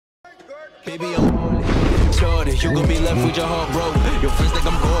Baby, I'm holy. Shorty, you gon' be left with your heart broke. Your friends think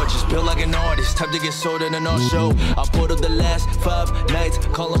I'm gorgeous, built like an artist. Time to get sold in an art show. I pulled up the last 5 nights,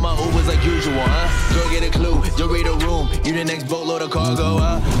 calling my Ubers like usual, huh? Girl, get a clue, you'll read a room. You the next boatload of cargo,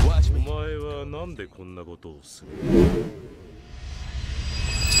 huh? Watch me.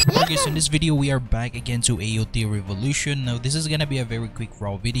 Okay, so in this video we are back again to AOT Revolution. Now this is gonna be a very quick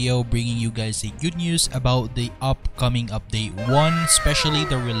raw video bringing you guys the good news about the upcoming update 1, especially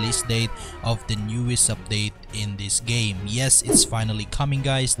the release date of the newest update in this game. Yes, it's finally coming,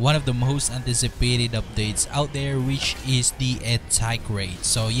 guys. One of the most anticipated updates out there, which is the attack rate.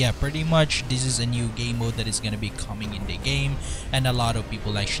 So yeah, pretty much this is a new game mode that is gonna be coming in the game, and a lot of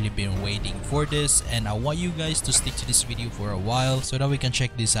people actually been waiting for this, and I want you guys to stick to this video for a while so that we can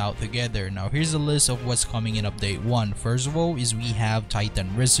check this out together. Now here's a list of what's coming in update 1. First of all is we have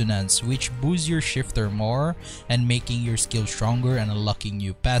Titan Resonance, which boosts your shifter more and making your skill stronger and unlocking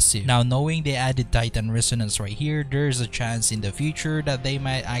new passive. Now knowing they added Titan Resonance right here, there's a chance in the future that they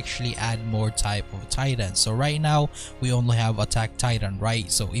might actually add more type of Titans. So right now we only have Attack Titan, right?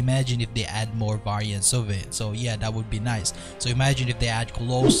 So imagine if they add more variants of it. So yeah, that would be nice. So imagine if they add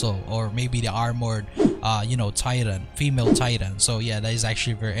Colossal or maybe the armored Titan, female Titan. So yeah, that is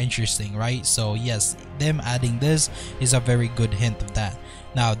actually very interesting, right? So yes, them adding this is a very good hint of that.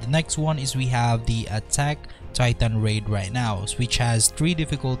 Now the next one is we have the Attack Titan raid right now, which has 3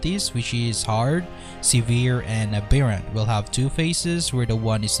 difficulties, which is hard, severe, and aberrant. We'll have 2 phases where the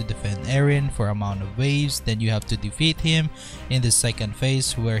one is to defend Eren for amount of waves, then you have to defeat him in the second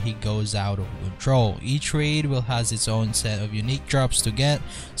phase where he goes out of control. Each raid will has its own set of unique drops to get,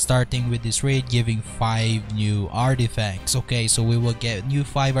 starting with this raid giving 5 new artifacts. Okay, so we will get new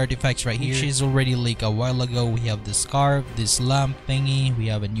 5 artifacts right here, which is already leaked a while ago. We have the scarf, this lamp thingy, we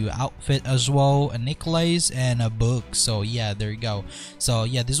have a new outfit as well, a necklace, and a book. So yeah, there you go. So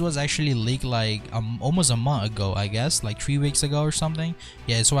yeah, this was actually leaked like almost a month ago, I guess, like 3 weeks ago or something.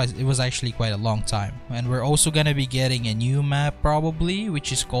 Yeah, so it was actually quite a long time. And we're also gonna be getting a new map probably,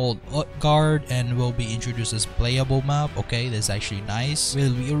 which is called Utgard, and will be introduced as playable map. Okay, that's actually nice.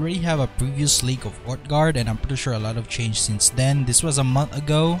 Well, we already have a previous leak of Utgard, and I'm pretty sure a lot of changed since then. This was a month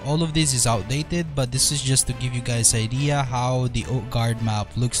ago. All of this is outdated, but this is just to give you guys an idea how the Utgard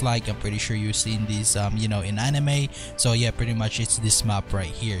map looks like. I'm pretty sure you've seen these in anime. So yeah, pretty much it's this map right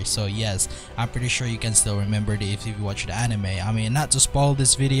here. So yes, I'm pretty sure you can still remember it if you watch the anime. I mean, not to spoil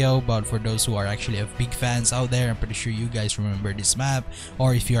this video, but for those who are actually big fans out there, I'm pretty sure you guys remember this map,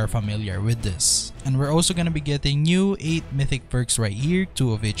 or if you are familiar with this. And we're also going to be getting new 8 mythic perks right here,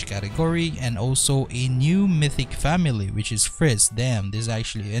 2 of each category, and also a new mythic family, which is Frizz. Damn, this is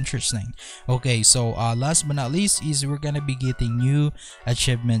actually interesting. Okay, so last but not least is we're going to be getting new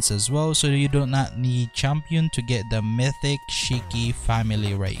achievements as well, so you do not need champion to get the mythic Shiki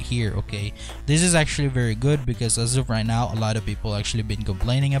family right here. Okay, this is actually very good because as of right now, a lot of people actually been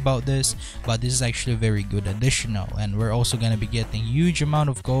complaining about this, but this is actually a very good additional. And we're also going to be getting huge amount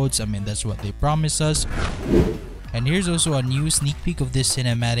of codes. I mean, that's what they promised us. And here's also a new sneak peek of this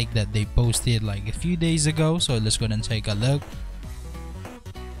cinematic that they posted like a few days ago, so let's go and take a look.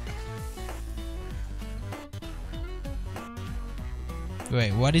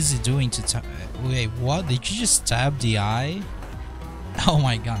 Wait, what is it doing to wait, what? Did you just stab the eye? Oh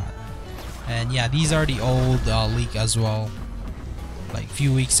my god. And yeah, these are the old leak as well, like a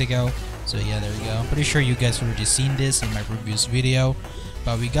few weeks ago. So yeah, there you go. I'm pretty sure you guys already seen this in my previous video,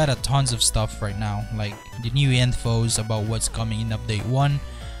 but we got a tons of stuff right now, like the new infos about what's coming in update 1.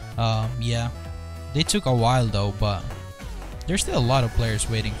 Yeah, they took a while though, but there's still a lot of players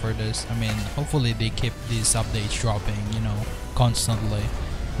waiting for this. I mean, hopefully they keep these updates dropping, constantly.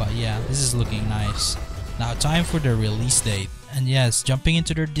 But yeah, this is looking nice. Now time for the release date. And yes, jumping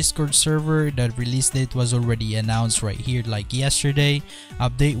into their Discord server, the release date was already announced right here like yesterday.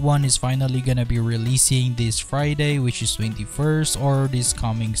 Update 1 is finally gonna be releasing this Friday, which is 21st, or this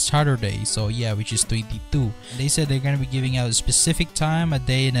coming Saturday, so yeah, which is 22. They said they're gonna be giving out a specific time a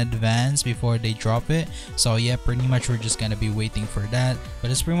day in advance before they drop it. So yeah, pretty much we're just gonna be waiting for that. But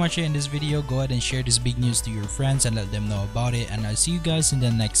that's pretty much it in this video. Go ahead and share this big news to your friends and let them know about it, and I'll see you guys in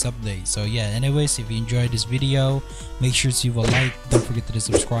the next update. So yeah, anyways, if you enjoyed this video, make sure to leave a like, don't forget to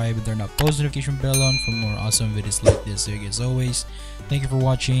subscribe and turn that post notification bell on for more awesome videos like this. So as always, thank you for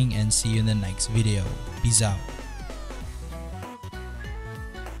watching and see you in the next video. Peace out.